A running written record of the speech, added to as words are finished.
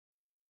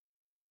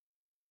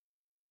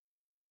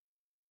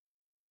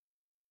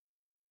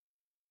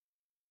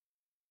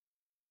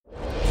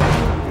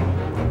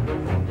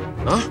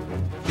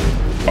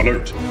Huh?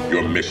 Alert!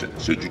 Your mission,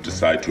 should you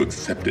decide to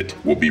accept it,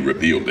 will be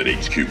revealed at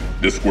HQ.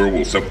 This squirrel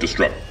will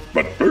self-destruct.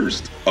 But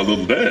first, a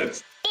little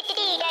dance.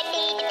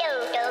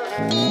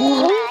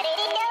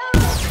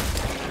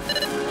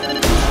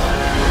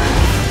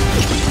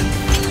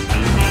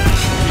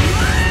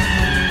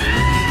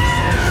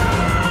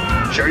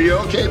 Sure you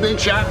okay, big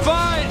shot?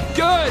 Fine,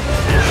 good.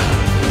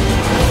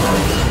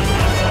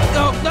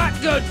 No, not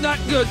good, not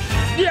good.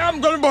 Yeah, I'm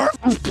gonna barf.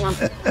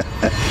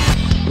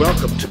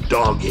 Welcome to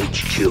Dog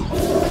HQ.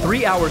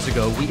 3 hours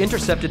ago, we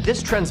intercepted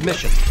this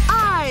transmission.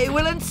 I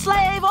will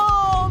enslave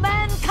all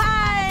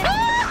mankind!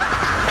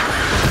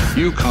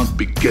 You can't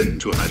begin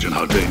to imagine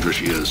how dangerous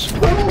she is.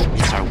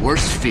 It's our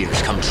worst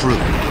fears come true.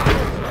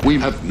 We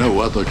have no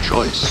other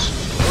choice.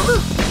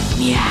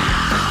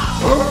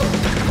 Meow.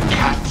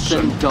 Cats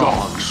and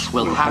dogs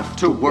will have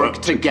to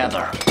work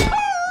together.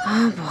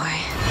 Oh boy.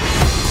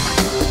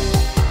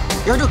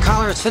 Your new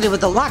collar is fitted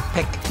with the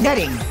lockpick,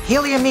 netting,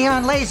 helium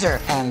neon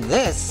laser, and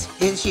this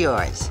is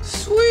yours.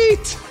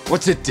 Sweet.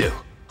 What's it do?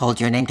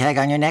 Hold your name tag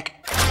on your neck.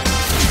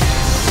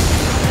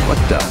 What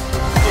the?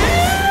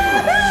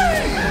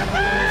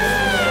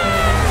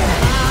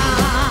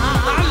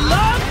 I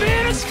love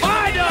being a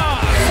spy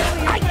dog.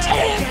 I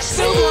can't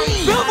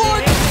see.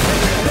 Billboard.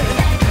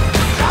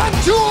 I'm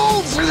too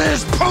old for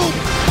this poop!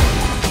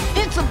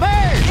 It's a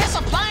bird. It's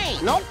a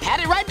plane. No, pat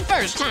it right the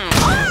first time.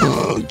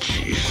 Oh,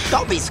 jeez.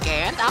 Don't be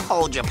scared. I'll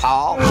hold your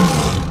paw.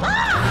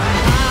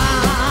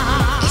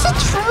 Is it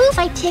true if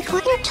I tickle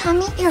your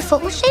tummy, your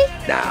foot will shake?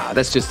 Nah,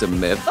 that's just a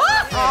myth.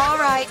 All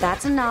right,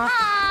 that's enough.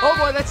 Oh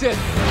boy, that's it.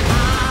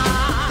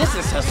 This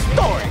is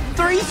historic.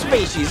 3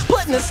 species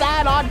putting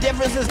aside our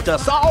differences to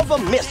solve a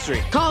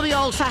mystery. Call me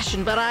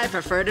old-fashioned, but I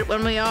preferred it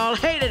when we all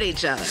hated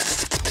each other.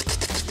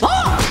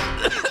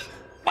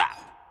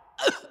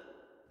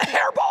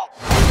 Hairball.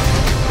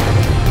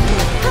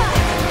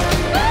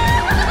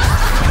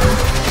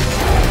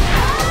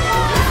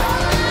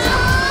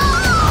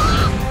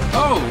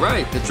 Oh,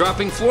 right, the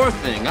dropping floor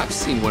thing. I've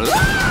seen one of those.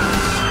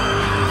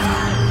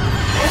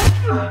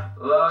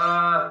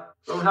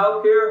 Some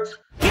help here?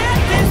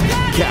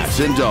 Cats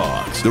and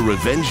Dogs, The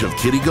Revenge of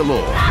Kitty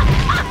Galore.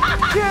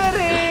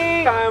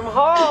 Kitty, I'm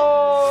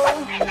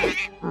home.